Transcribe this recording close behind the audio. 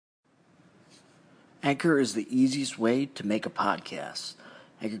Anchor is the easiest way to make a podcast.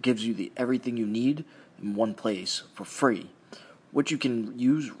 Anchor gives you everything you need in one place for free, which you can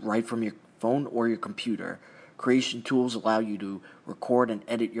use right from your phone or your computer. Creation tools allow you to record and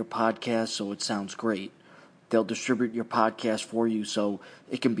edit your podcast so it sounds great. They'll distribute your podcast for you so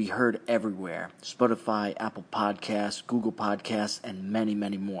it can be heard everywhere. Spotify, Apple Podcasts, Google Podcasts, and many,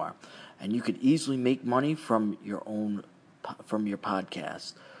 many more. And you could easily make money from your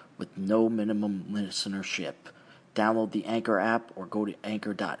podcast with no minimum listenership. Download the Anchor app or go to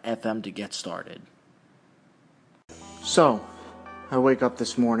anchor.fm to get started. So, I wake up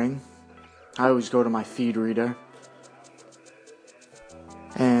this morning. I always go to my feed reader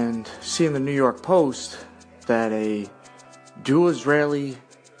and see in the New York Post that a dual Israeli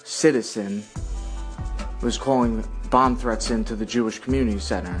citizen was calling bomb threats into the Jewish community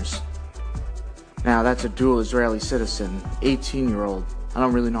centers. Now, that's a dual Israeli citizen, 18-year-old. I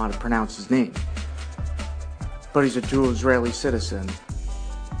don't really know how to pronounce his name. But he's a dual Israeli citizen.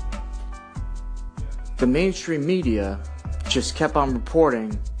 The mainstream media just kept on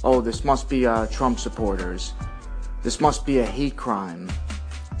reporting, oh, this must be Trump supporters. This must be a hate crime.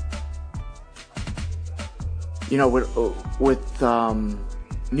 You know, with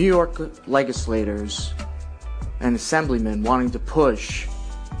New York legislators and assemblymen wanting to push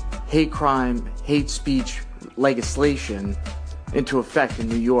hate crime, hate speech legislation into effect in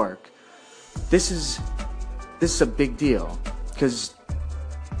New York, this is a big deal, because,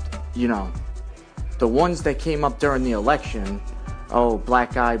 you know, the ones that came up during the election, oh,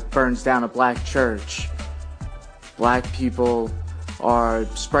 black guy burns down a black church, black people are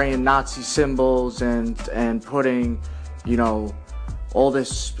spraying Nazi symbols and putting, you know, all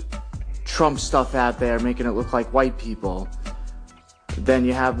this Trump stuff out there, making it look like white people. Then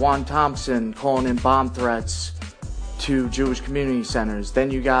you have Juan Thompson calling in bomb threats to Jewish community centers.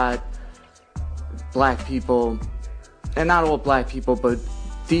 Then you got black people, and not all black people, but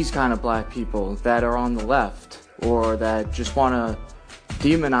these kind of black people that are on the left or that just want to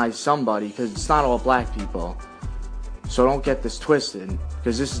demonize somebody, because it's not all black people. So don't get this twisted,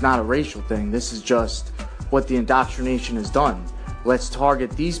 because this is not a racial thing. This is just what the indoctrination has done. Let's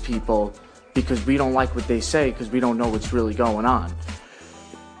target these people because we don't like what they say, because we don't know what's really going on.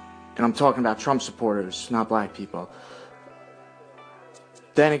 And I'm talking about Trump supporters, not black people.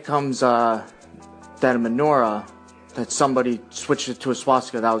 Then it comes that a menorah, that somebody switched it to a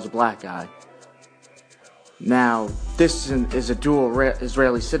swastika, that was a black guy. Now, this is a dual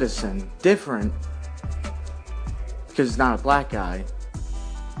Israeli citizen. Different, because it's not a black guy.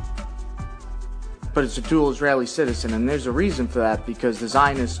 But it's a dual Israeli citizen, and there's a reason for that, because the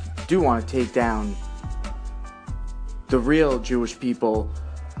Zionists do want to take down the real Jewish people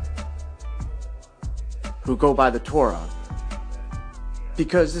who go by the Torah.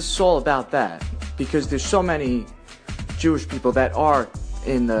 Because this is all about that. Because there's so many Jewish people that are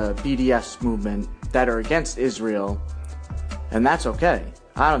in the BDS movement that are against Israel, and that's okay.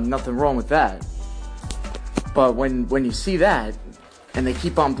 I have nothing wrong with that. But when you see that, and they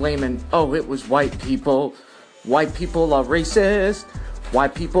keep on blaming, oh, it was white people are racist,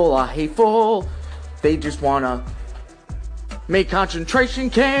 white people are hateful, they just want to make concentration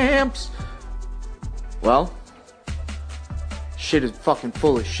camps. Well, shit is fucking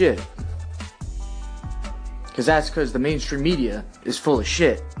full of shit. Because the mainstream media is full of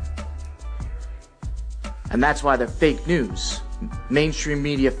shit. And that's why they're fake news. Mainstream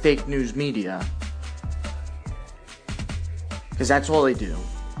media, fake news media. Because that's all they do.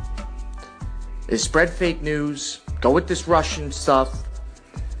 Is spread fake news, go with this Russian stuff,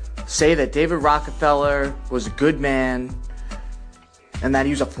 say that David Rockefeller was a good man, and that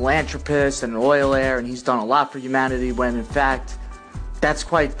he was a philanthropist and an oil heir, and he's done a lot for humanity, when in fact, that's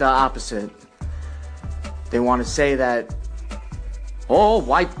quite the opposite. They want to say that all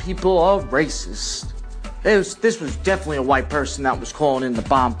white people are racist. This was definitely a white person that was calling in the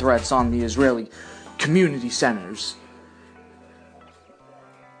bomb threats on the Israeli community centers.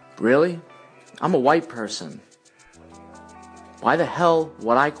 Really? I'm a white person. Why the hell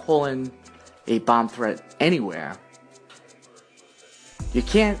would I call in a bomb threat anywhere? You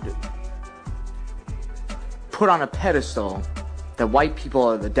can't put on a pedestal that white people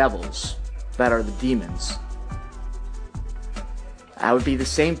are the devils, that are the demons. That would be the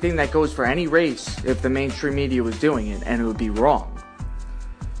same thing that goes for any race if the mainstream media was doing it, and it would be wrong.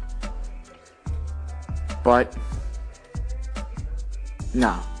 But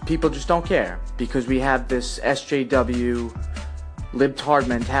no, people just don't care, because we have this SJW libtard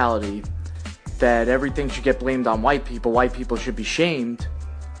mentality that everything should get blamed on white people should be shamed,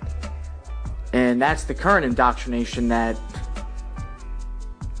 and that's the current indoctrination that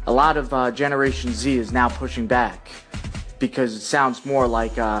a lot of Generation Z is now pushing back because it sounds more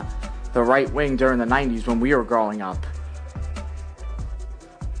like the right wing during the 90s when we were growing up.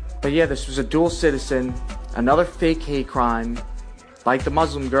 But yeah, this was a dual citizen, another fake hate crime, like the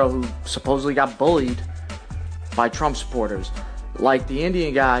Muslim girl who supposedly got bullied by Trump supporters, like the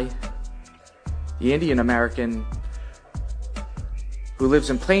Indian guy, the Indian American who lives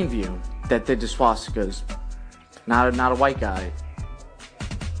in Plainview that did the swastikas, not a white guy.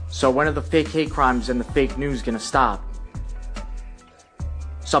 So when are the fake hate crimes and the fake news gonna stop?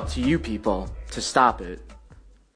 It's up to you people to stop it.